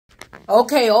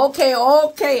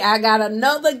Okay. I got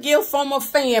another gift from a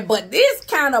fan, but this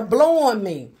kind of blowing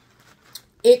me.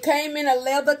 It came in a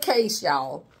leather case,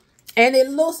 y'all, and it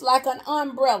looks like an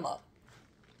umbrella.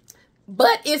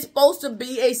 But it's supposed to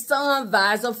be a sun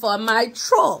visor for my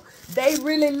truck. They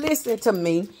really listen to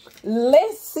me.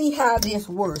 Let's see how this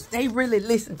works. They really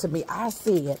listen to me. I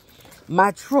said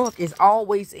my truck is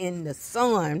always in the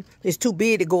sun. It's too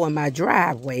big to go in my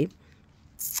driveway,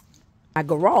 my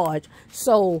garage.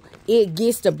 So it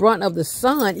gets the brunt of the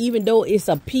sun, even though it's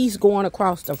a piece going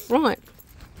across the front.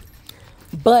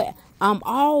 But I'm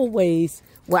always,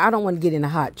 well, I don't want to get in a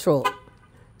hot truck.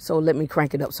 So let me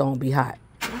crank it up so it won't be hot.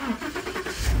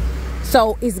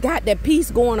 So it's got that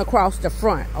piece going across the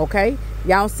front, okay?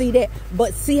 Y'all see that?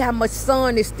 But see how much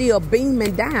sun is still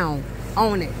beaming down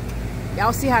on it.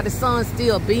 Y'all see how the sun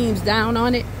still beams down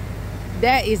on it?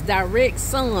 That is direct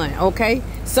sun, okay?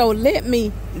 So let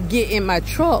me get in my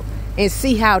truck and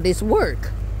see how this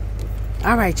work.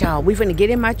 All right, y'all. We finna get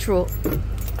in my truck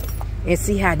and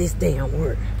see how this damn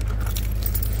work.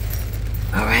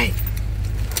 All right.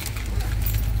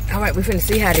 All right, we finna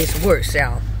see how this works,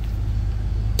 y'all.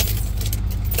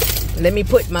 Let me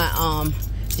put my,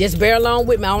 just bear along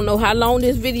with me. I don't know how long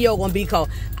this video gonna be, cause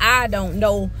I don't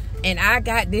know. And I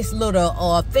got this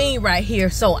little thing right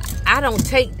here, so I don't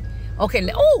take, okay,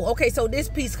 okay, so this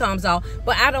piece comes off,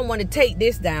 but I don't want to take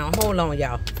this down. Hold on,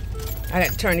 y'all. I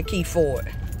got to turn the key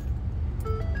forward.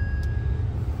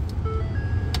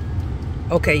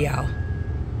 Okay, y'all.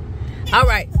 All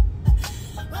right.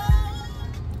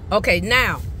 Okay,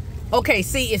 now. Okay,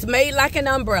 see, it's made like an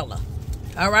umbrella.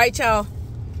 All right, y'all.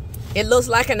 It looks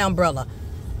like an umbrella.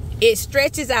 It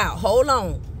stretches out. Hold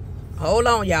on. Hold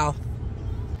on, y'all.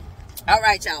 All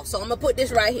right, y'all. So I'm going to put this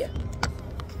right here.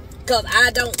 Because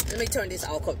I don't... Let me turn this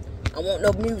off. Cause I want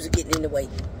no music getting in the way.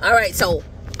 All right, so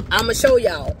I'm going to show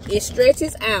y'all. It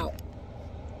stretches out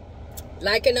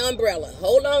like an umbrella.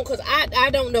 Hold on, because I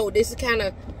don't know. This is kind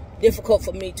of difficult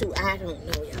for me, too. I don't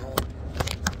know, y'all.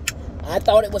 I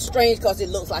thought it was strange because it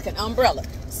looks like an umbrella.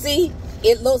 See?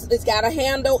 It's got a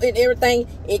handle and everything.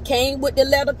 It came with the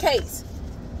leather case.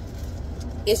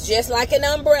 It's just like an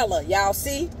umbrella. Y'all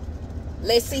see?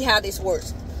 Let's see how this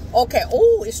works. Okay.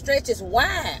 Oh, it stretches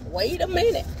wide. Wait a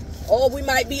minute. Oh, we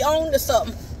might be on to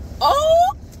something.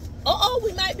 Oh,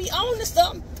 we might be on to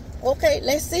something. Okay,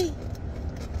 let's see.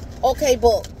 Okay,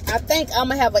 but I think I'm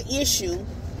going to have an issue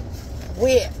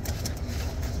with...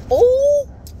 Oh,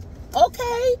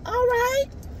 okay. All right.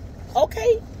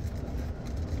 Okay.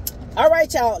 All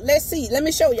right, y'all. Let's see. Let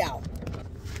me show y'all.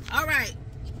 All right.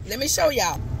 Let me show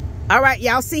y'all. All right.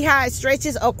 Y'all see how it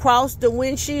stretches across the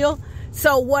windshield?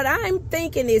 So what I'm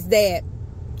thinking is that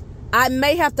I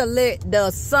may have to let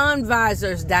the sun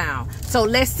visors down. So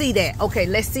let's see that. Okay.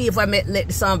 Let's see if I let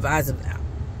the sun visor down.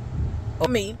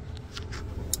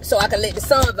 So I can let the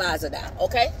sun visor down.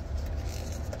 Okay.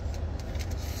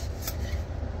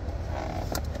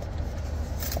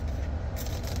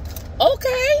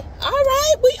 Okay, all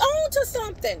right, we on to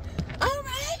something. All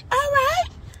right.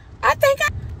 I think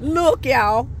look,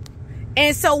 y'all.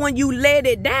 And so when you let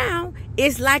it down,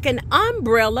 it's like an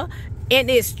umbrella, and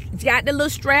it's got the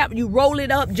little strap. You roll it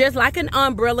up just like an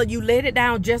umbrella. You let it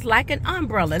down just like an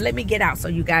umbrella. Let me get out so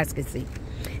you guys can see.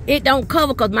 It don't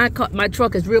cover, because my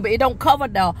truck is real, but it don't cover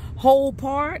the whole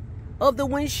part of the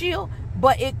windshield,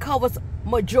 but it covers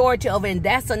majority of it, and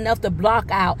that's enough to block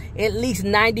out at least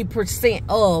 90%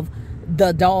 of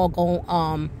the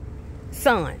doggone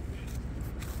sun.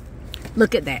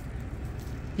 Look at that.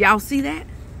 Y'all see that?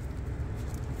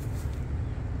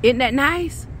 Isn't that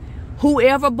nice?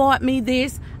 Whoever bought me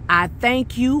this, I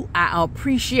thank you. I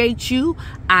appreciate you.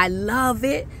 I love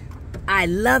it. I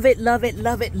love it, love it,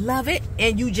 love it, love it.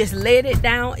 And you just let it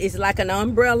down. It's like an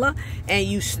umbrella, and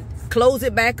you close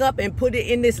it back up and put it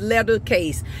in this leather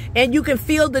case. And you can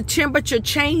feel the temperature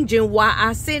changing while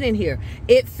I sit in here.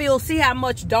 It feels, see how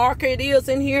much darker it is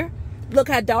in here? Look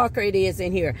how darker it is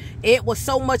in here. It was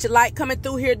so much light coming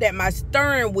through here that my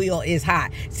steering wheel is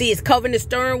hot. See, it's covering the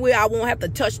steering wheel. I won't have to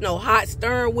touch no hot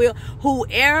steering wheel.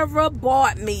 Whoever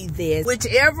bought me this,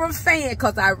 whichever fan,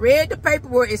 because I read the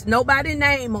paperwork, it's nobody's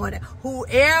name on it.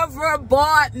 Whoever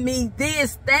bought me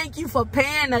this, thank you for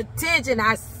paying attention.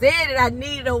 I said it, I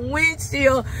needed a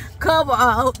windshield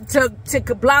cover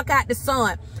to block out the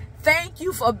sun. Thank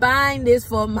you for buying this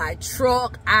for my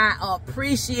truck. I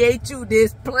appreciate you.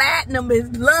 This platinum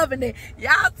is loving it.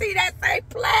 Y'all see that say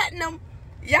platinum?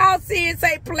 Y'all see it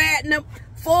say platinum?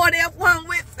 40F1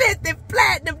 with 50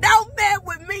 platinum. Don't mess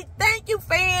with me. Thank you,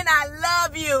 fan. I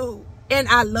love you. And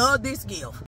I love this gift.